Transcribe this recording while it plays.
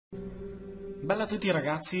Bella a tutti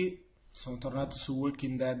ragazzi, sono tornato su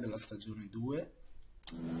Walking Dead della stagione 2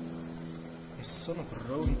 e sono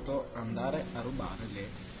pronto ad andare a rubare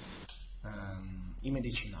i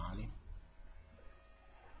medicinali.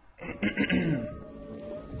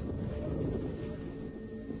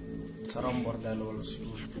 Sarà un bordello, ve lo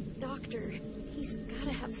sicuro. We have a doctor. He's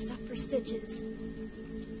gotta have stuff for stitches.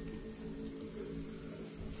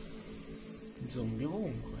 Zombie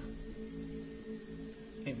ovunque.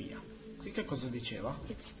 E via. Qui che cosa diceva?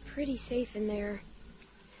 It's pretty safe in there.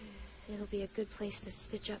 It'll be a good place to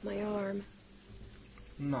stitch up my arm.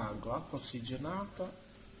 Nago, acqua ossigenata.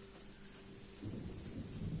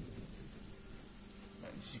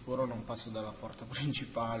 Beh, di sicuro non passo dalla porta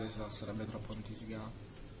principale, se no sarebbe troppo antisgato.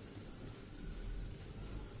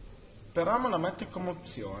 Però me la mette come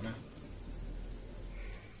opzione.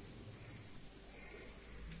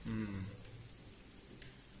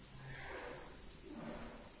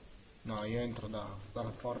 No, io entro dalla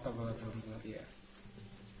porta con la zanzariera.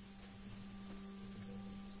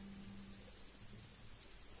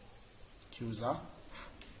 Chiusa.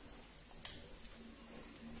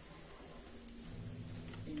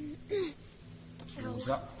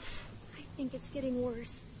 Chiusa. I think it's getting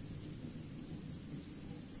worse.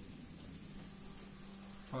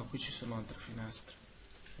 Ah, qui ci sono altre finestre.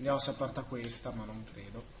 Vediamo se è aperta questa, ma non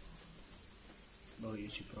credo. Boh, io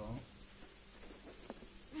ci provo.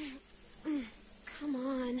 Come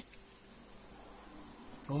on.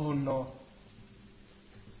 Oh no.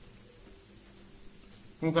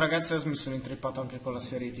 Comunque ragazzi, adesso mi sono intrippato anche con la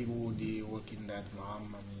serie TV di Walking Dead,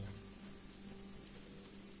 mamma mia.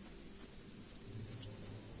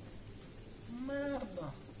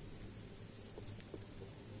 Merda.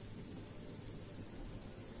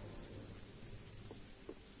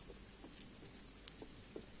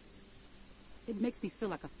 It makes me feel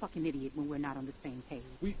like a fucking idiot when we're not on the same page.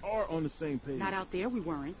 We are on the same page. Not out there, we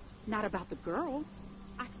weren't. Not about the girl.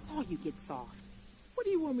 I saw you get soft. What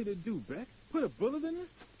do you want me to do, Beck? Put a bullet in her?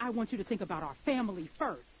 I want you to think about our family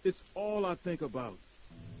first. It's all I think about.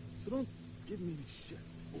 So don't give me shit.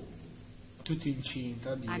 Tutti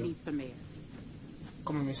incinta, I Dio. need some air.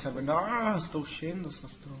 Come mi serve? No, sto uscendo, sto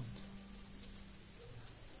stronzo.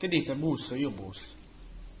 Che dite, busso? Io busso.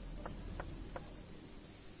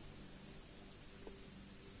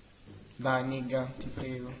 Dai, nigga, ti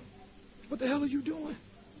prego. What the hell are you doing?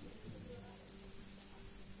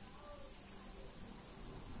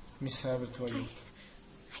 Mi serve il tuo aiuto.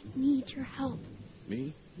 I need your help.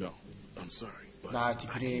 Me? No. I'm sorry. But Dai, ti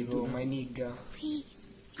I can't prego, do my that. nigga. Please.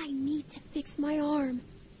 I need to fix my arm.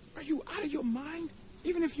 Are you out of your mind?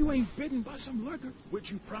 Even if you ain't bitten by some lurker,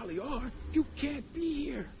 which you probably are, you can't be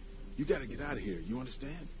here. You gotta get out of here, you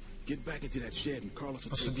understand? Get back into that shed and Carlos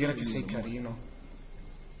will Posso take dire care che of you sei in the morning. carino.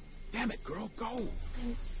 Damn it, girl, go.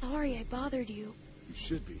 I'm sorry I bothered you. You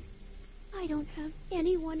should be. I don't have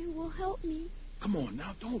anyone who will help me. Come on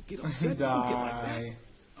now, don't get upset. Don't get like that. Dai.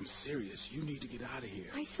 I'm serious. You need to get out of here.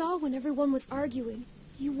 I saw when everyone was arguing.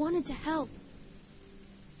 You wanted to help.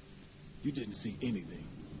 You didn't see anything.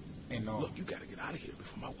 Eh no. Look, you gotta get out of here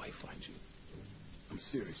before my wife finds you. I'm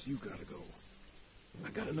serious. You gotta go. I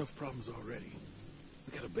got enough problems already.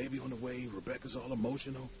 We got a baby on the way. Rebecca's all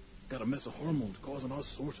emotional. Got a mess of hormones causing all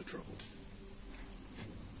sorts of trouble.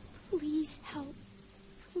 Please help.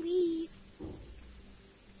 Please.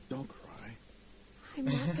 Don't cry. I'm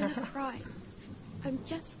not gonna cry. I'm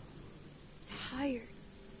just tired.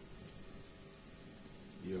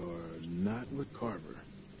 You're not with Carver.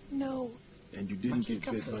 No. And you didn't chi get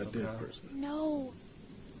bit cazzo by a sto dead qua? person. No.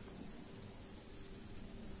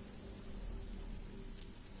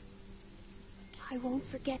 I won't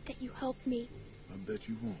forget that you helped me. I bet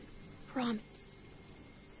you won't. Promise.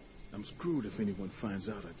 I'm screwed if anyone finds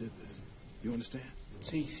out I did this. You understand?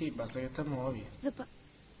 Sì, sì, basta che te muovi.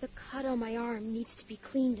 The cut on my arm needs to be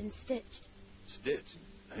cleaned and stitched. Stitch.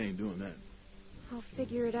 I ain't doing that. I'll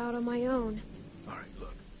figure it out on my own. All right,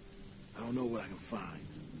 look. I don't know what I can find.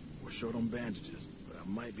 We're short on bandages, but I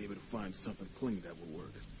might be able to find something clean that will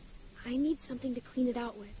work. I need something to clean it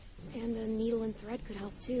out with. And a needle and thread could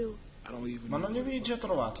help too. I don't even Ma know. non li avevi già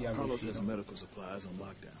trovati a Carlos has fino? medical supplies on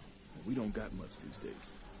lockdown. And we don't got much these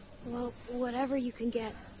days. Well, whatever you can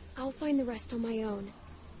get. I'll find the rest on my own.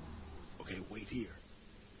 Okay, wait here.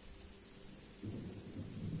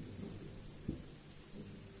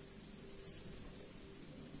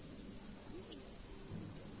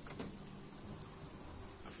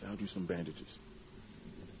 I found you some bandages.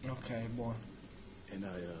 Ok, buono. And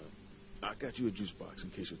I got you a juice box in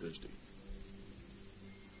case you're thirsty.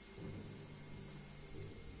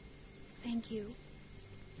 Thank you.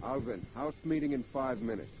 Alvin, house meeting in 5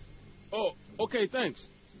 minutes. Oh, okay, thanks.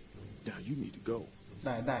 Now you need to go.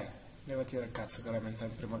 Dai, dai, levati dal cazzo che lamenta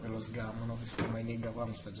prima che lo sgamano, questo mai nigga qua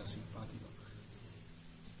mi sta già simpatico.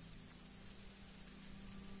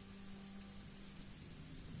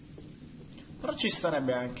 Però ci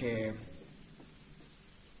starebbe anche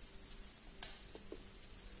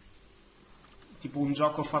tipo un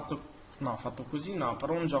gioco fatto, no, fatto così no,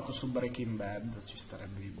 però un gioco su Breaking Bad ci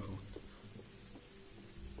starebbe di brutto.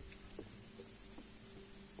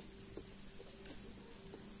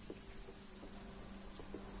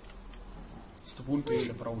 A sto punto io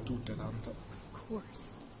le provo tutte tanto. Of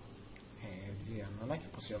course. Zia, non è che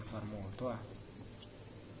possiamo far molto,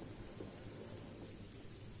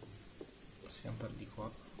 Possiamo per di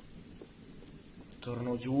qua.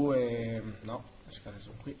 Torno giù e... no, le scale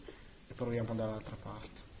sono qui. E proviamo dall'altra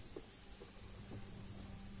parte.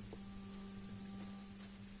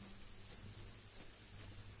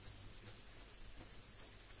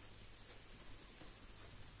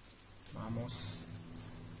 Vamos.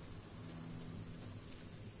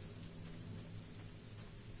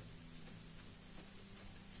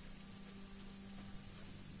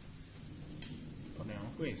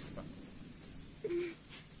 Torniamo questa.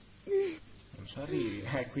 Non ci arrivi,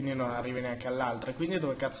 quindi non arrivi neanche all'altra. E quindi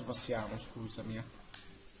dove cazzo passiamo, scusami,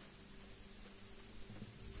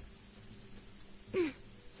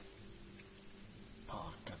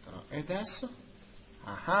 Porca troia. E adesso?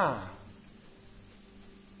 Ah!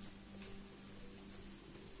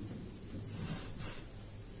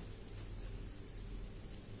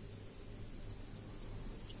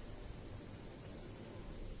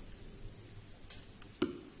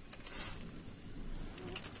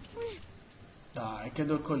 Dai, che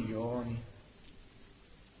due coglioni.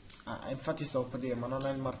 Ah, infatti stavo per dire, ma non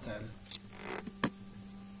è il martello.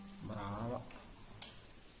 Brava.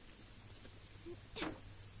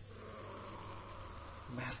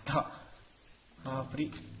 Berta,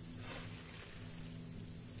 apri.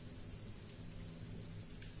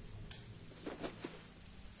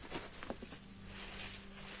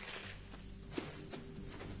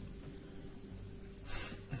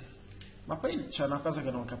 Ma poi c'è una cosa che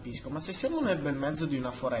non capisco, ma se siamo nel bel mezzo di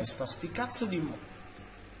una foresta, sti cazzo di...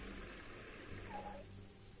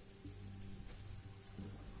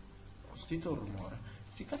 Ho sentito un rumore.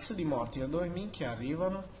 Sti cazzo di morti da dove minchia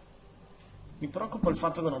arrivano? Mi preoccupa il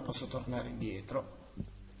fatto che non posso tornare indietro.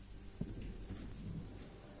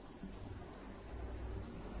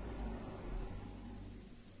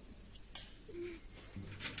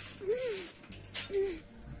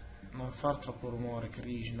 Non far troppo rumore,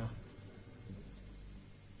 Krishna.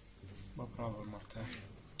 Ma provo il martello.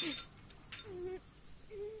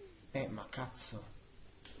 Ma cazzo.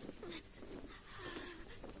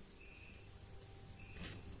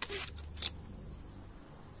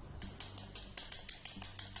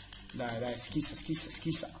 Dai,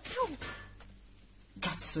 schissa.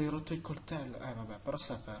 Cazzo, hai rotto il coltello. Vabbè, però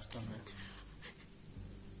si è aperto a me.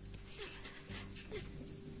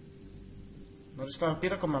 Non riesco a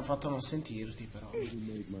capire come ha fatto a non sentirti, però.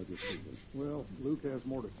 Well, Luke has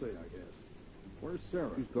more to say, I guess. Where's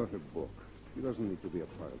Sarah? She's got her book. She doesn't need to be a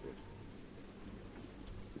part of it.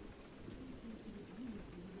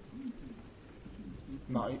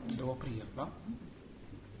 No, io devo aprirla.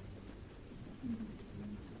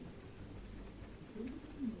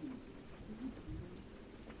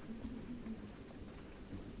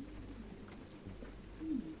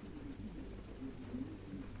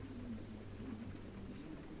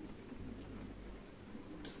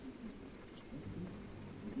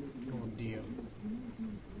 Oddio.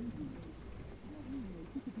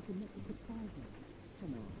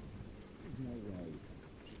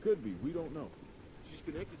 She could be. We don't know. She's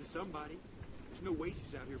connected to somebody. There's no way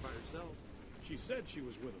she's out here by herself. She said she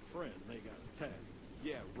was with a friend. They got attacked.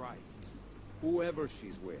 Yeah, right. Whoever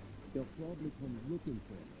she's with. They'll probably come looking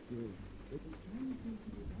for her.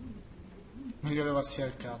 Meglio levarsi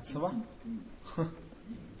al cazzo, va?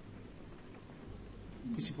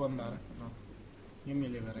 Qui si può andare? No. Io mi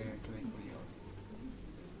leverei anche dai coglioni.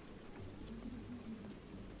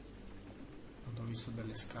 Quando ho visto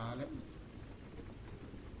delle scale.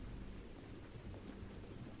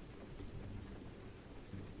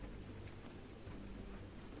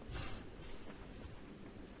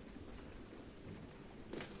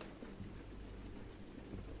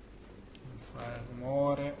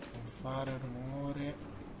 Non fare rumore.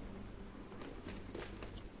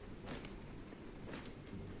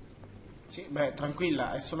 Sì, beh,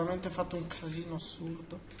 tranquilla, hai solamente fatto un casino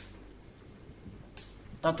assurdo.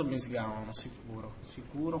 Tanto mi sgamano,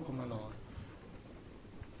 sicuro come l'oro.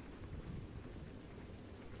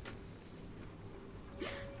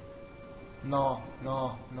 No,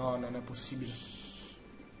 non è possibile.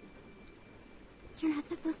 You're not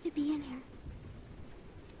supposed to be in here.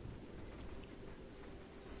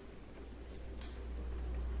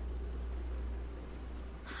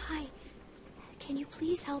 Hi. Can you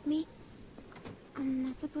please help me? I'm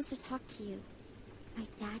not supposed to talk to you. My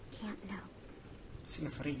dad can't know. Se ne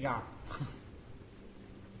frega.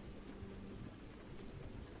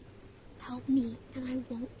 Help me, and I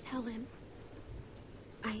won't tell him.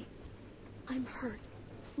 I'm hurt.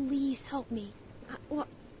 Please help me.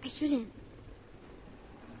 I shouldn't.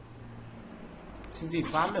 Senti,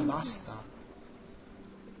 fallo e basta.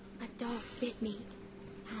 A dog bit me.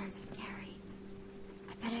 Sounds scary.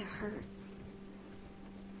 I bet it hurts.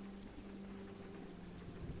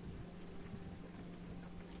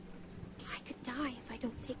 I could die if I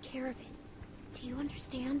don't take care of it. Do you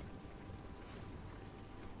understand?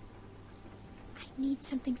 I need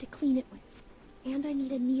something to clean it with. And I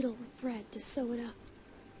need a needle with thread to sew it up.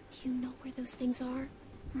 Do you know where those things are?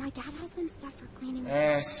 My dad has some stuff for cleaning.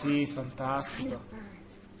 Sì, Kind fantastico. of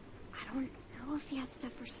burns. I don't know if he has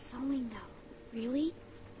stuff for sewing, though. Really?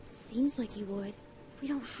 Seems like he would. We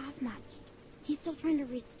don't have much. He's still trying to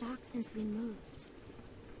restock since we moved.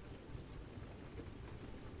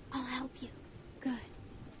 I'll help you. Good.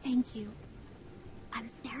 Thank you. I'm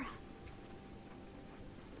Sarah.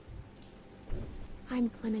 I'm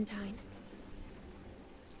Clementine.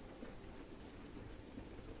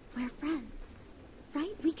 We're friends,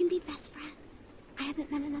 right? We can be best friends. I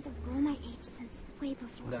haven't met another girl my age since way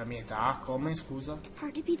before. Della mia età, come, scusa? It's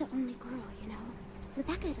hard to be the only girl, you know?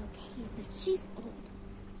 Rebecca's okay, but she's old.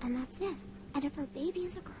 And that's it. And if her baby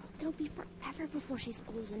is a girl, it'll be forever before she's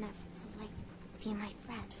old enough to, like, be my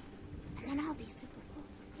friend. And then I'll be super old.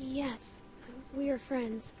 Yes, we are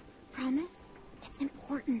friends. Promise? It's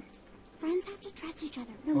important. Friends have to trust each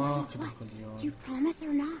other, no matter che what. coglione. Do you promise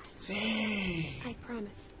or not? Sì. I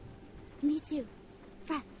promise. Me too.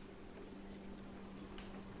 Friends.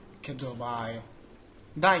 Che dove vai?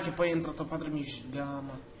 Dai, che poi è entrato padre mi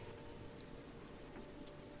sgama.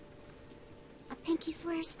 A pinky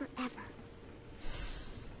swears forever.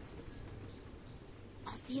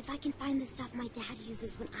 I'll see if I can find the stuff my dad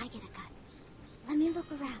uses when I get a cut. Let me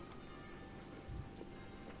look around.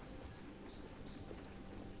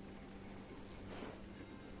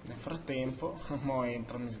 Nel frattempo, mo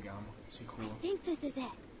entra mi sgama, sicuro. I think this is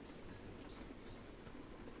it.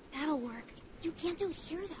 That'll work. You can't do it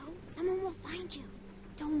here, though. Someone will find you.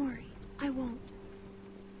 Don't worry. I won't.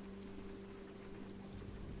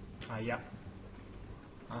 Aia.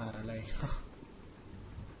 Ah, era lei.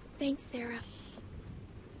 Thanks, Sarah.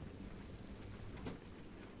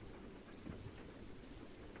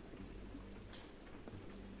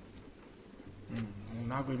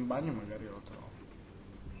 Un ago in bagno magari lo trovo.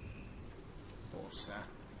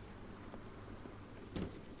 Forse.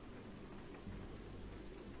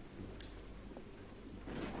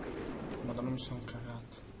 Madonna, mi sono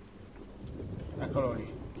cagato. Eccolo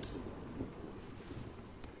lì.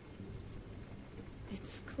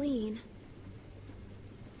 It's clean.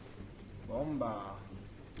 Bomba.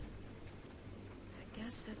 I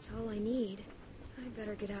guess that's all I need. I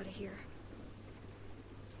better get out of here.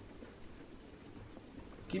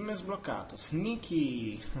 Chi mi ha sbloccato?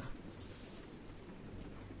 Sneaky.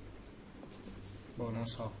 Boh, non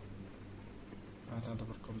so. Tanto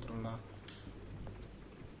per controllare.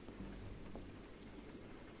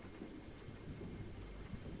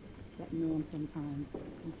 That man sometimes.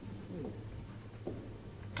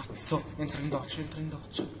 Cazzo, entra in doccia, entra in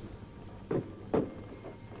doccia.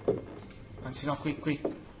 Anzi no, qui.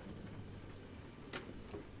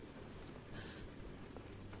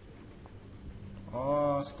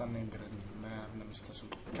 Oh, sta negra di merda, mi sta sul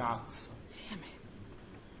cazzo. Damn it.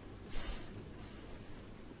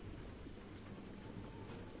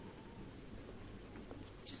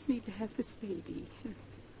 Just need to have this baby.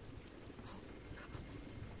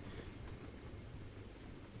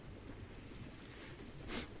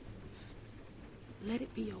 Let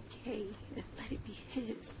it be okay and let it be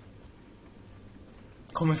his.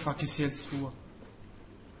 Come fa che sia il suo?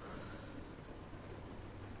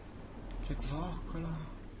 Che zoccola.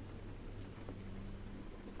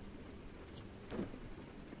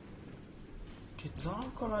 Che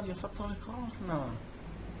zoccola, gli ha fatto le corna.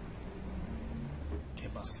 Che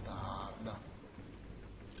bastarda.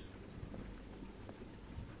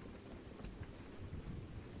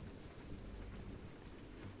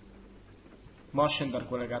 Mo' scendere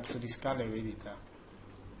quelle cazzo di scale, vedi te.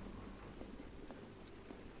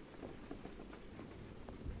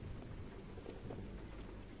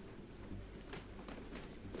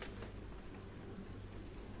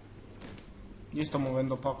 Io sto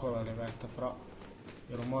muovendo poco la levetta, però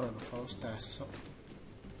il rumore lo fa lo stesso.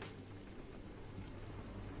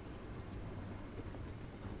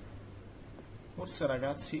 Forse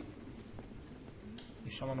ragazzi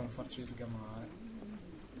riusciamo a non farci sgamare.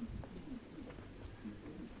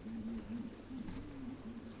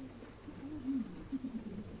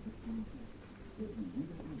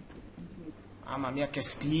 Mamma mia che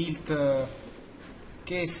stilt.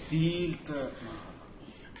 Che stilt. Mamma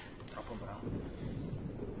mia, troppo bravo.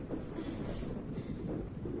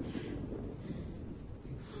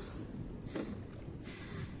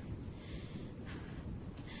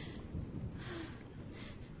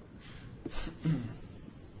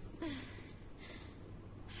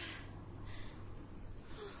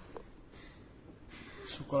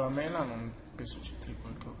 Su con la mela non penso c'entri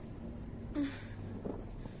qualcosa.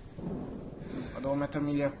 Ma devo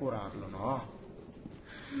mettermi lì a curarlo, no?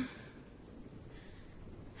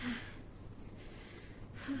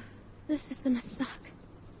 This is gonna suck.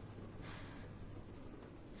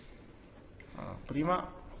 Allora,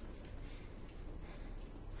 prima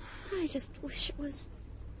I just wish it was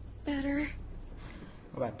better.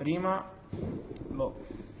 vabbè, prima lo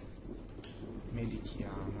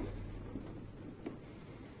medichiamo.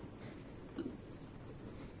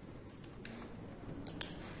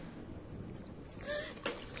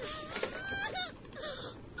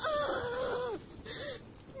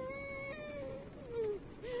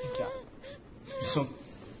 Minchia,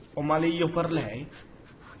 ho male io per lei?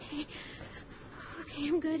 Okay. Okay,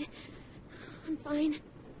 I'm good. I'm fine.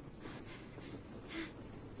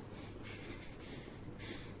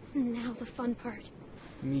 Now the fun part.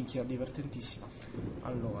 Minchia, divertentissima.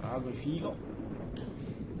 Allora, ago e filo.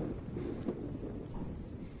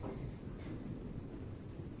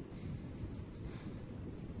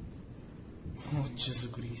 Oh Gesù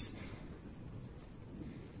Cristo.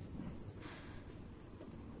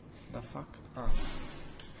 The fuck? Ah.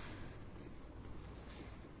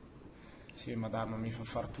 Sì, madonna, mi fa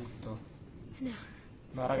far tutto. No.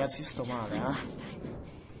 No ragazzi, sto Just male, like last time.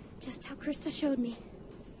 Just how Krista showed me.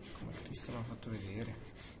 Come Cristo l'ha fatto vedere.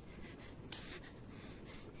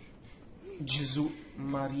 Gesù,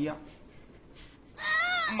 Maria,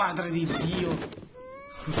 Madre di Dio.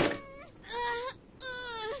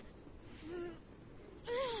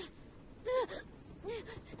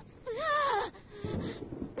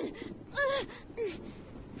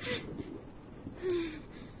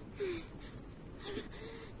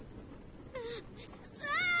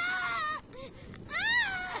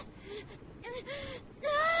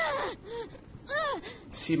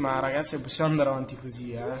 Sì, ma ragazzi, possiamo andare avanti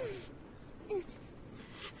così, eh?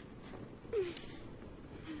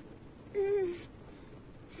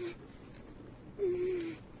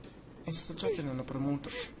 E sto già tenendo premuto.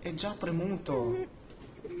 È già premuto.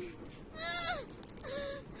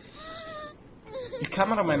 Il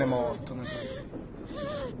cameraman è morto, nel frattempo.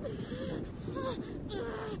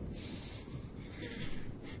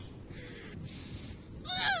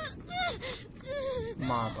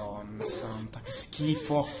 Madonna santa, che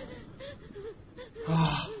schifo.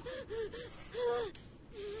 Ah.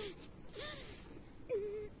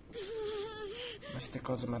 Queste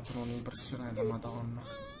cose mettono un'impressione della Madonna.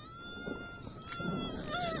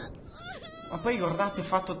 Ma poi guardate, è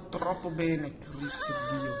fatto troppo bene, Cristo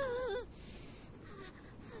Dio.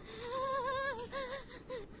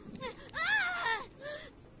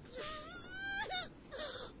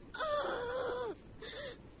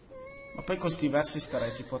 Ma poi con sti versi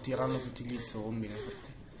starei tipo tirando tutti gli zombie, nel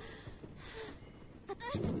frattempo.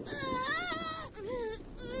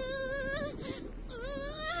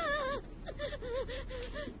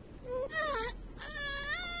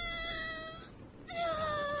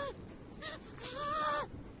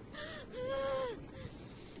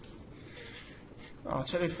 No,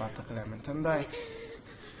 ce l'hai fatta, Clement, dai.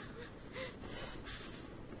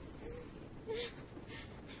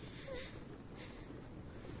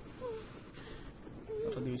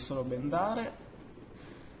 Ora devi solo bendare.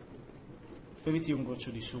 Beviti un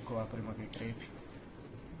goccio di succo, va, prima che crepi.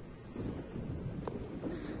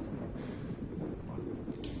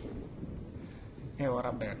 E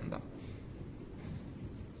ora benda.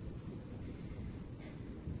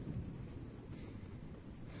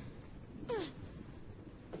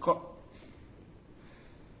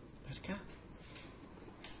 Perché?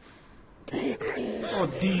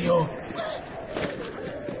 Oddio!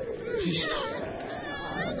 Cristo!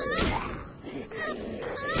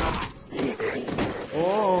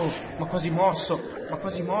 Oh! Ma quasi morso! Ma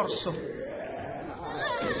quasi morso!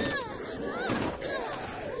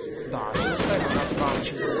 Dai, non stai andando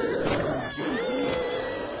facile!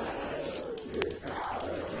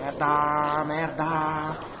 Merda!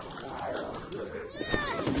 Merda!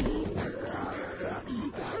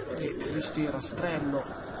 Il Cristo il rastrello.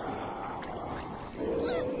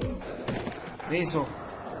 Preso.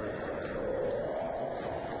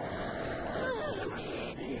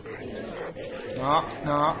 No,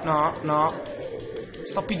 no, no, no.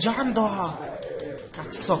 Sto pigiando.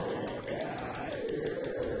 Cazzo.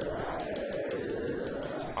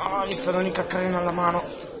 Ah, mi sta dando un caccarino alla mano.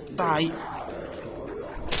 Dai.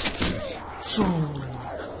 Su.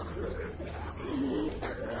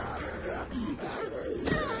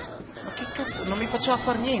 Ma che cazzo, non mi faceva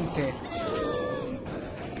far niente.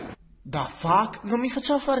 Da fuck? Non mi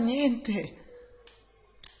faceva far niente.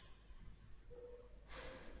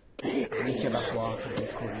 Minchia da qua, che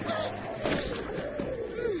coglione.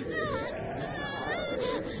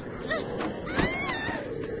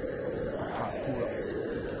 Fa culo.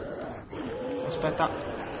 Aspetta.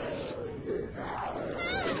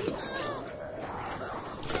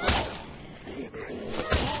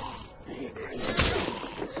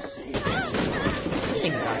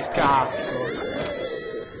 Venga, cazzo.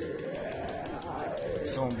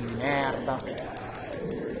 Zombie di merda.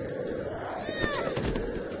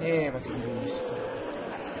 Ma ti capisco.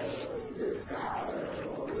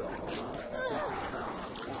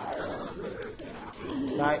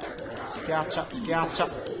 Dai, schiaccia, schiaccia.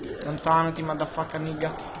 Allontanati, motherfucker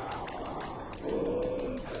nigga.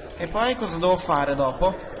 E poi cosa devo fare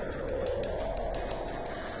dopo?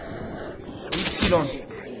 Y.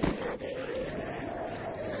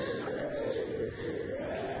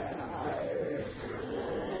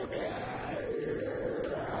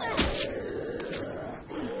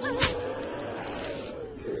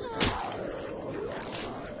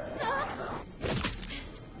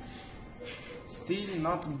 Still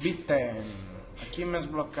not beaten. A chi mi ha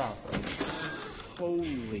sbloccato?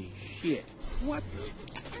 Holy shit. What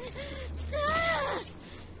the?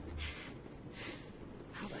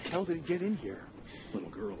 How the hell did he get in here? Little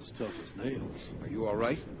girl's tough as nails. Are you all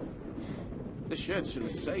right? The shed should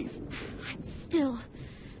be safe. I'm still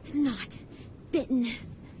not bitten.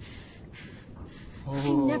 I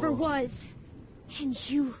Oh. never was. And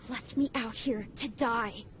you left me out here to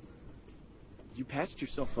die. You patched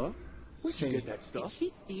yourself up? Where'd you get that Did stuff?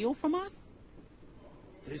 she steal from us?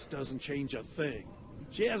 This doesn't change a thing.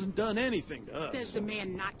 She hasn't done anything to us. Says the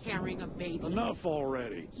man not carrying a baby. Enough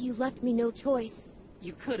already. You left me no choice.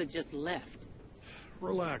 You could have just left.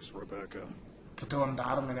 Relax, Rebecca. Potevo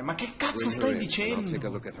andarmene. Ma che cazzo Bring her stai in, and I'll take a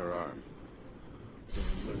dicendo? look at her arm.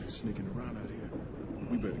 Damn bloody sneaking around out here.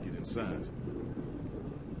 We better get inside.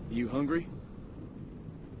 You hungry?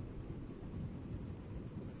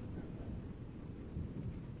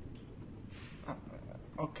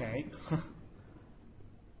 Ok.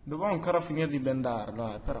 Devo ancora finire di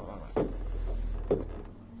bendarlo, però vabbè.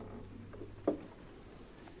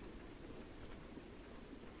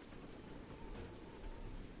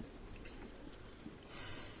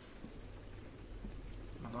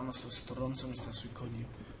 Madonna, sto stronzo mi sta sui coglioni.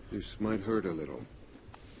 This might hurt a little.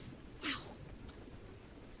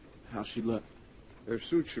 How's she look? Her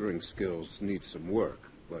suturing skills need some work,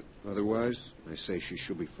 but otherwise, I say she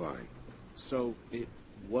should be fine. So, it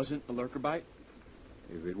wasn't a lurker bite?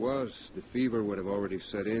 If it was, the fever would have already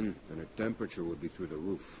set in, and her temperature would be through the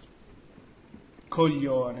roof.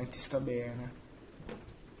 Coglione, ti sta bene.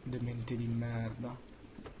 Demente di merda.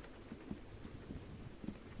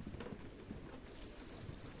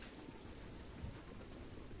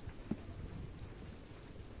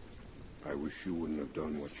 I wish you wouldn't have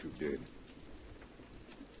done what you did.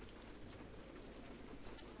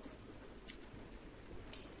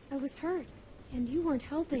 I was hurt, and you weren't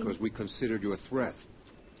helping. Because we considered you a threat,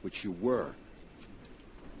 which you were.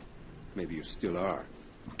 Maybe you still are.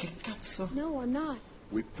 Ma che cazzo? No, I'm not.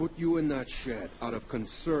 We put you in that shed out of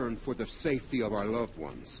concern for the safety of our loved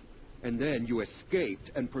ones. And then you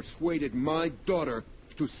escaped and persuaded my daughter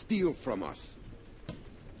to steal from us.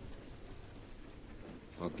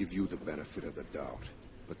 I'll give you the benefit of the doubt.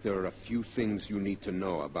 But there are a few things you need to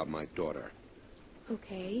know about my daughter.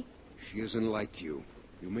 Okay. She isn't like you.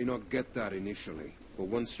 You may not get that initially, but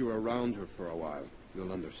once you're around her for a while,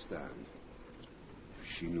 you'll understand.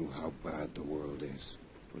 If she knew how bad the world is,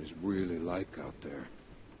 what it's really like out there,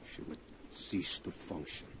 she would cease to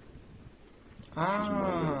function. She's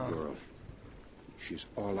my little girl. She's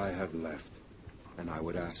all I have left, and I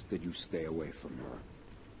would ask that you stay away from her.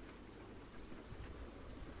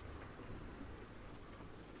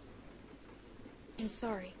 I'm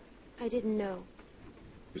sorry. I didn't know.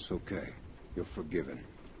 It's okay. You're forgiven.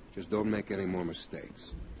 Just don't make any more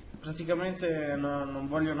mistakes. Praticamente non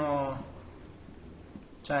vogliono...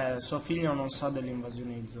 Cioè, suo figlio non sa delle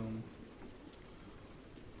invasioni zombie.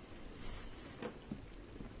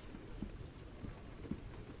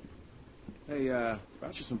 Hey,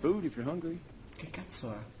 brought you some food if you're hungry. Che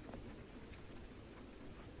cazzo è?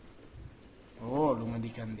 Oh, lume di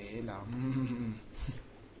candela.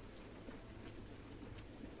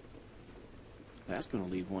 That's gonna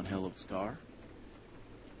leave one hell of a scar.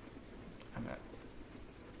 Vabbè.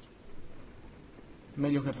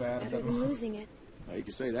 Meglio che Better than perderlo. losing it. Oh, you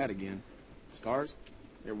can say that again. Scars?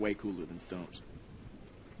 They're way cooler than stumps.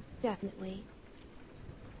 Definitely.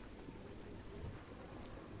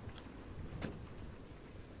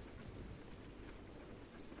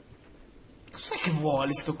 Cos'è che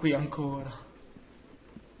vuole sto qui ancora?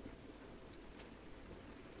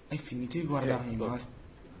 Hai finito di guardarmi look. male?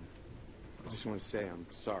 I just want to say I'm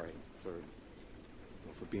sorry for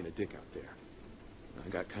being a dick out there. I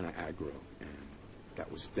got kind of aggro, and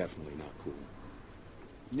that was definitely not cool.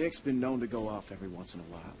 Nick's been known to go off every once in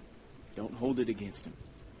a while. Don't hold it against him.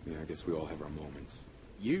 Yeah, I guess we all have our moments.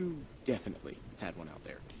 You definitely had one out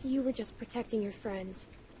there. You were just protecting your friends.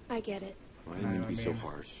 I get it. Well, I didn't mean to be so man.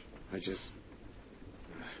 harsh. I just...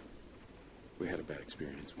 we had a bad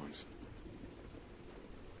experience once.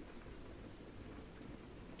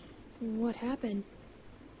 What happened?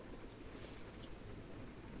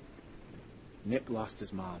 Nick lost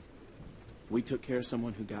his mom. We took care of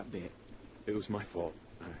someone who got bit. It was my fault.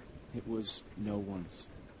 It was no one's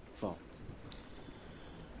fault.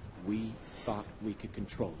 We thought we could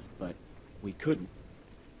control it, but we couldn't.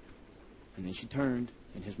 And then she turned,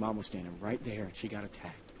 and his mom was standing right there, and she got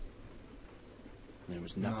attacked. And there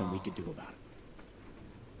was nothing we could do about it.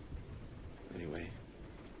 Anyway,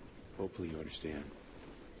 hopefully you understand.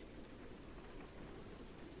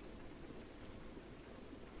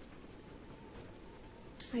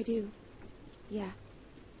 I do. Yeah.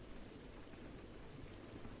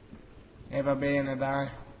 E va bene, dai.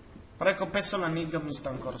 Però ecco, penso la nigga mi sta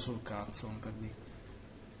ancora sul cazzo, non per dire.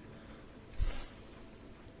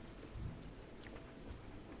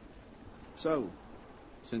 So,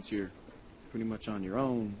 since you're pretty much on your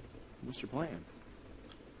own, what's your plan?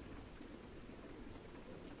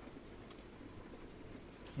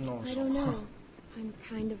 Non lo I so. don't know. I'm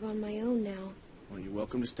kind of on my own now. Well, you're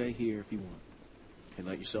welcome to stay here if you want. Okay,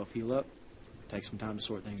 let yourself heal up. Take some time to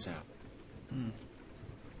sort things out. Do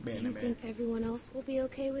Bene, you bene. think everyone else will be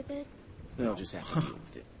okay with it? They'll just have to deal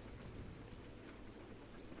with it.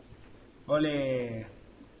 Ole,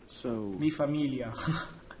 So, di famiglia.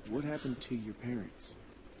 what happened to your parents?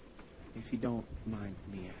 If you don't mind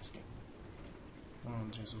me asking. Oh,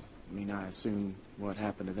 Gesù. I mean, I assume what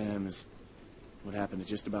happened to them is what happened to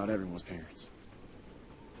just about everyone's parents.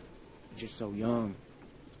 You're just so young.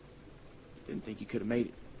 Didn't think you could have made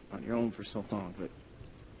it on your own for so long, but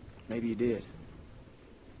maybe you did.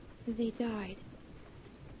 They died.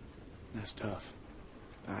 That's tough.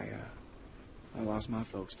 I lost my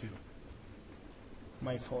folks too.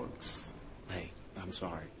 My folks. Hey, I'm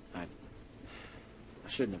sorry. I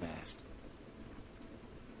shouldn't have asked.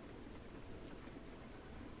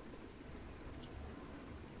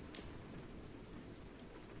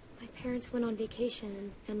 My parents went on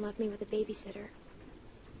vacation and left me with a babysitter.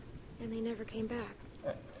 And they never came back.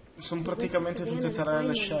 Sono praticamente tutte e tre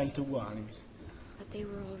le scelte uguali. But they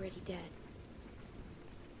were already dead.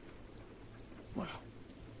 Wow.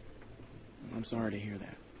 I'm sorry to hear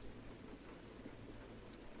that.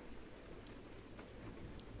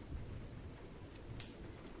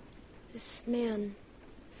 This man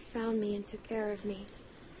found me and took care of me.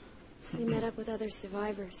 We met up with other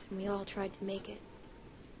survivors and we all tried to make it.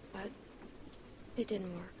 But it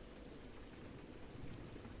didn't work.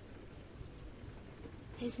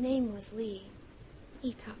 His name was Lee.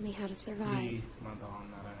 He taught me how to survive. Lì,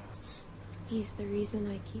 madonna, ragazzi. He's the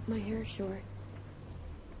reason I keep my hair short.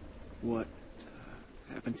 What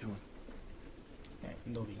happened to him?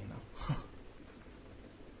 Indovina.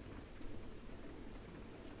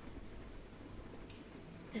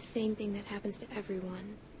 The same thing that happens to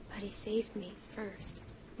everyone. But he saved me first.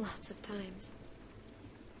 Lots of times.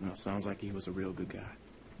 Well, sounds like he was a real good guy.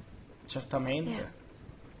 Certamente. Yeah.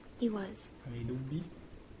 He was. Avevi dubbi?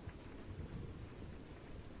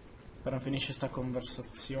 Appena finisce sta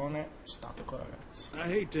conversazione, stacco, ragazzi. I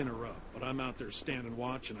hate to interrupt, but I'm out there standing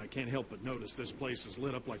watch, and I can't help but notice this place is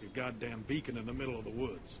lit up like a goddamn beacon in the middle of the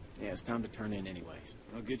woods. Yeah, it's time to turn in anyways.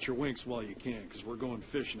 I'll get your winks while you can, because we're going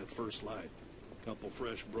fishing at first light. Couple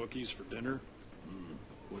fresh brookies for dinner?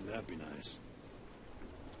 Wouldn't that be nice?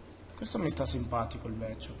 Questo mi sta simpatico il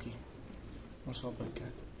vecchio chi. Non so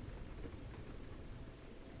perché.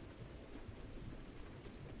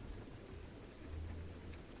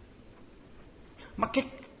 Ma che...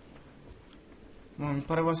 No, mi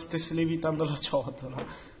pareva stesse levitando la ciotola.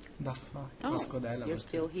 Da fa... la scodella. You're questa.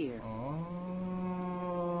 still here. Oh.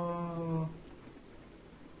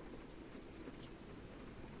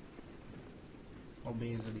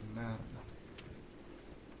 Obesa di merda.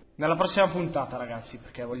 nella prossima puntata, ragazzi,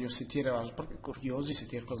 perché voglio sentire, sono proprio curiosi,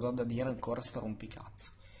 sentire cosa ha da dire ancora sta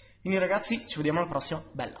rompicazzo. Quindi ragazzi, ci vediamo alla prossima,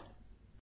 bella.